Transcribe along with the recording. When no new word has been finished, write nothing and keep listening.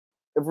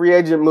free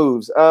agent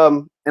moves.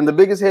 And the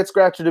biggest head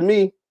scratcher to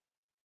me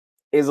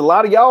is a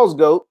lot of y'all's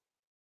GOAT.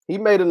 He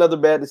made another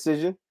bad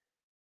decision.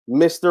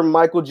 Mr.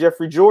 Michael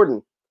Jeffrey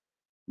Jordan.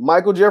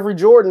 Michael Jeffrey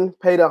Jordan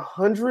paid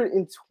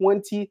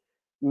 $120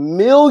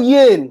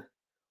 million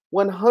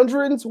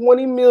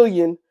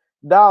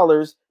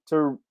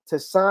to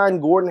sign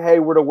Gordon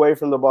Hayward away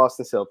from the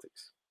Boston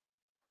Celtics.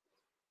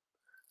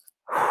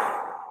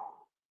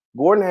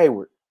 Gordon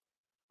Hayward,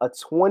 a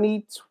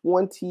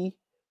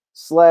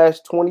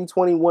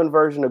 2020/2021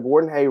 version of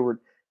Gordon Hayward,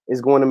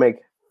 is going to make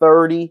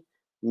 $30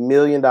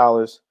 million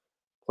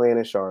playing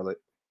in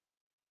Charlotte.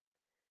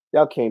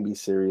 Y'all can't be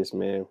serious,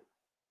 man.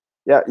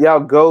 Y'all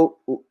go.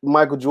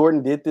 Michael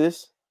Jordan did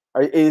this.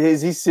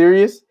 Is he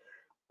serious?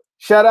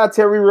 Shout out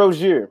Terry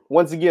Rozier.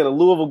 Once again, a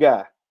Louisville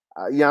guy.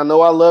 Y'all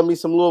know I love me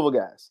some Louisville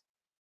guys.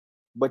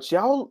 But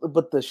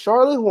the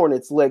Charlotte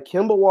Hornets let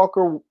Kemba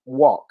Walker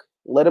walk.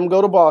 Let him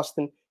go to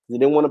Boston. They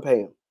didn't want to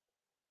pay him.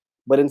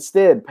 But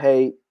instead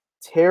paid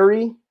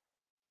Terry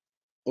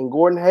and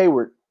Gordon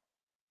Hayward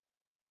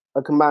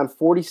a combined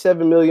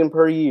 $47 million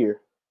per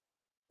year,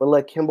 but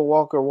let Kemba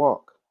Walker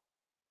walk.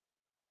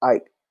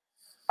 I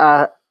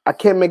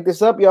can't make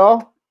this up,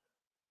 y'all.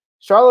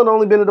 Charlotte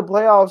only been to the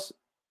playoffs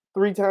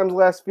 3 times the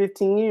last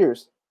 15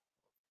 years.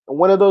 And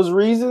one of those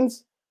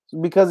reasons is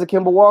because of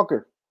Kemba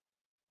Walker.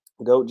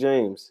 Goat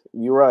James.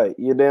 You're right.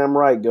 You're damn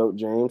right, Goat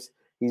James.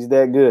 He's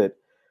that good.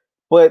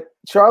 But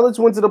Charlotte's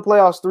went to the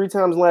playoffs 3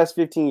 times in the last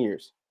 15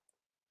 years.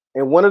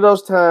 And one of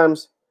those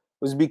times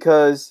was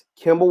because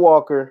Kemba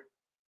Walker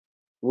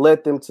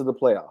led them to the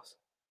playoffs.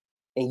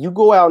 And you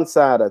go out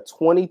inside a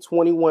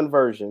 2021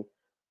 version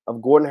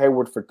of Gordon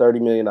Hayward for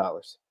 $30 million.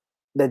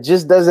 That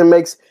just doesn't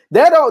make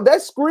that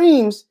almost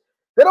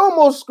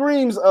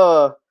screams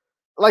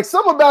like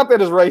something about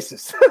that is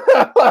racist.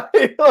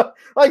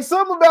 like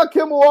something about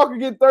Kemba Walker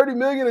getting $30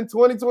 million in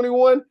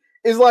 2021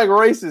 is like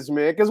racist,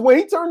 man. Because when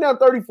he turned down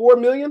 $34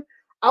 million,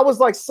 I was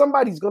like,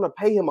 somebody's gonna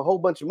pay him a whole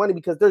bunch of money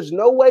because there's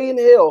no way in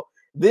hell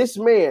this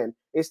man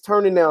is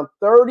turning down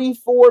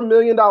 $34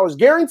 million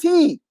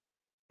guaranteed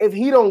if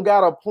he don't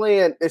got a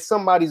plan that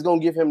somebody's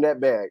gonna give him that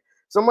bag.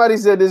 Somebody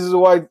said this is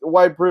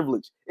white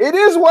privilege. It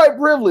is white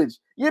privilege.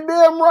 You're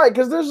damn right,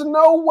 because there's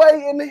no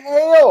way in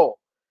hell,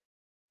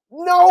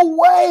 no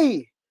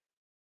way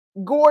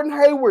Gordon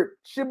Hayward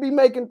should be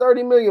making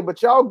 $30 million.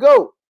 But y'all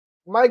go.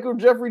 Michael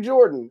Jeffrey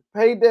Jordan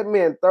paid that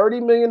man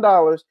 $30 million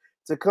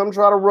to come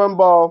try to run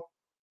ball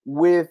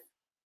with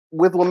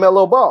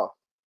LaMelo Ball.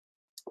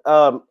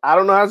 I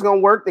don't know how it's gonna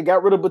work. They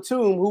got rid of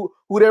Batum, who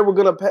they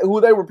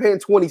were paying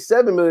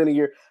 $27 million a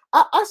year.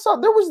 I saw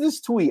there was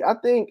this tweet. I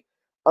think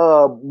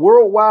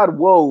Worldwide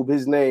Wobe,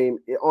 his name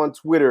on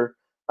Twitter,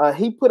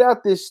 he put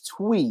out this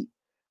tweet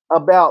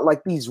about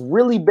like these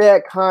really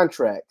bad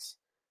contracts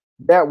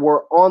that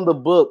were on the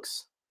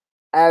books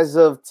as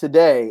of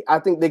today. I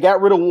think they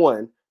got rid of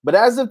one, but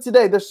as of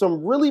today, there's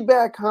some really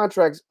bad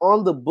contracts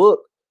on the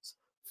books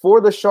for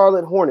the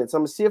Charlotte Hornets. I'm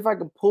gonna see if I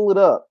can pull it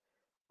up.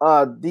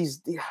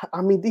 These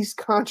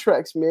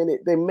contracts, man,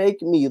 they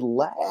make me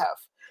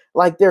laugh.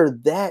 Like they're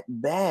that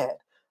bad.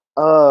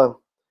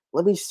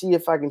 Let me see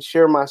if I can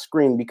share my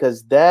screen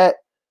because that's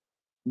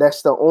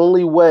the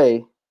only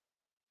way.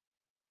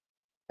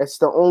 It's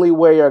the only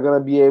way you're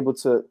gonna be able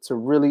to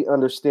really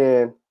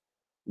understand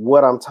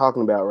what I'm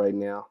talking about right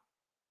now.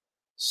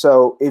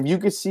 So if you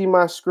can see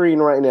my screen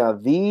right now,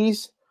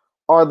 these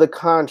are the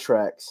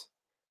contracts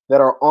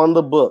that are on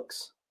the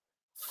books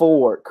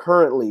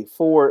currently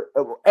for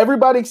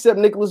everybody except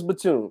Nicholas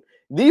Batum.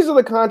 These are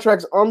the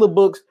contracts on the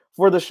books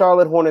for the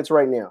Charlotte Hornets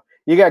right now.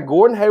 You got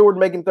Gordon Hayward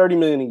making $30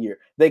 million a year.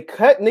 They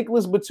cut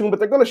Nicholas Batum, but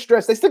they're going to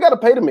stress. They still got to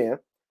pay the man.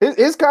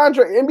 His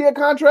contract, NBA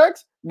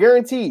contracts,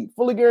 guaranteed,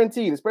 fully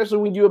guaranteed, especially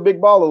when you're a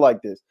big baller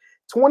like this.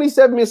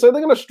 $27 million, so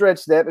they're going to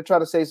stretch that to try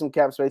to save some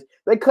cap space.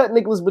 They cut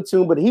Nicholas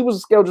Batum, but he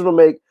was scheduled to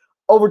make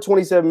over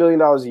 $27 million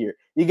a year.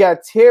 You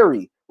got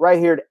Terry right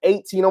here at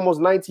 $18, almost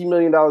 $19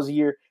 million a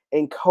year,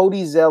 and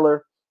Cody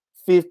Zeller,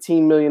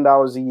 $15 million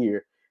a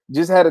year.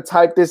 Just had to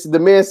type this. The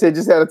man said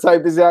just had to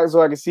type this out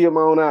so I can see it with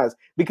my own eyes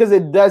because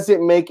it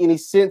doesn't make any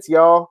sense,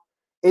 y'all.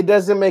 It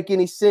doesn't make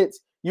any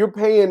sense. You're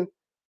paying.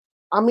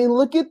 I mean,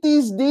 look at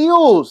these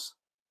deals.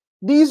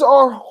 These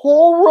are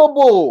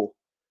horrible.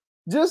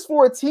 Just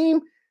for a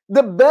team,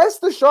 the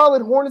best the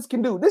Charlotte Hornets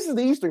can do. This is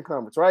the Eastern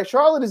Conference, right?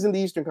 Charlotte is in the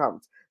Eastern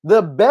Conference.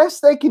 The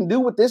best they can do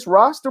with this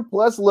roster,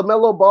 plus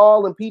LaMelo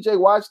Ball and PJ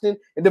Washington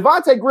and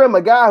Devontae Graham,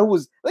 a guy who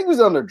was, I think he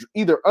was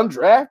either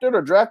undrafted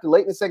or drafted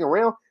late in the second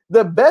round.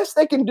 The best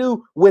they can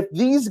do with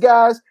these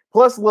guys,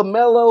 plus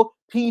LaMelo,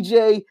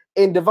 PJ,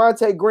 and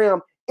Devontae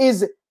Graham,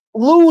 is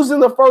lose in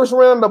the first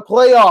round of the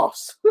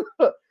playoffs.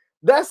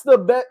 That's the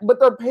bet, but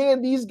they're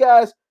paying these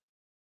guys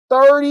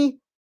 30,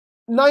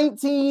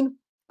 19,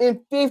 and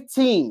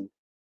 15.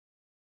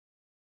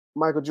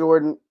 Michael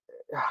Jordan,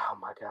 oh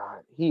my God,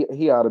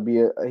 he ought to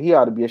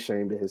be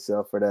ashamed of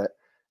himself for that.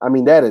 I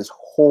mean, that is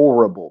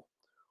horrible,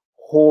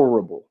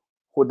 horrible.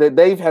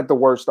 They've had the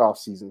worst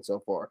offseason so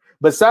far.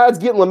 Besides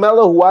getting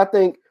LaMelo, who I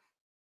think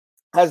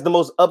has the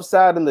most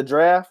upside in the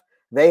draft,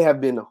 they have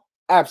been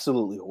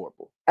absolutely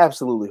horrible.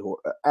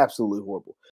 absolutely horrible.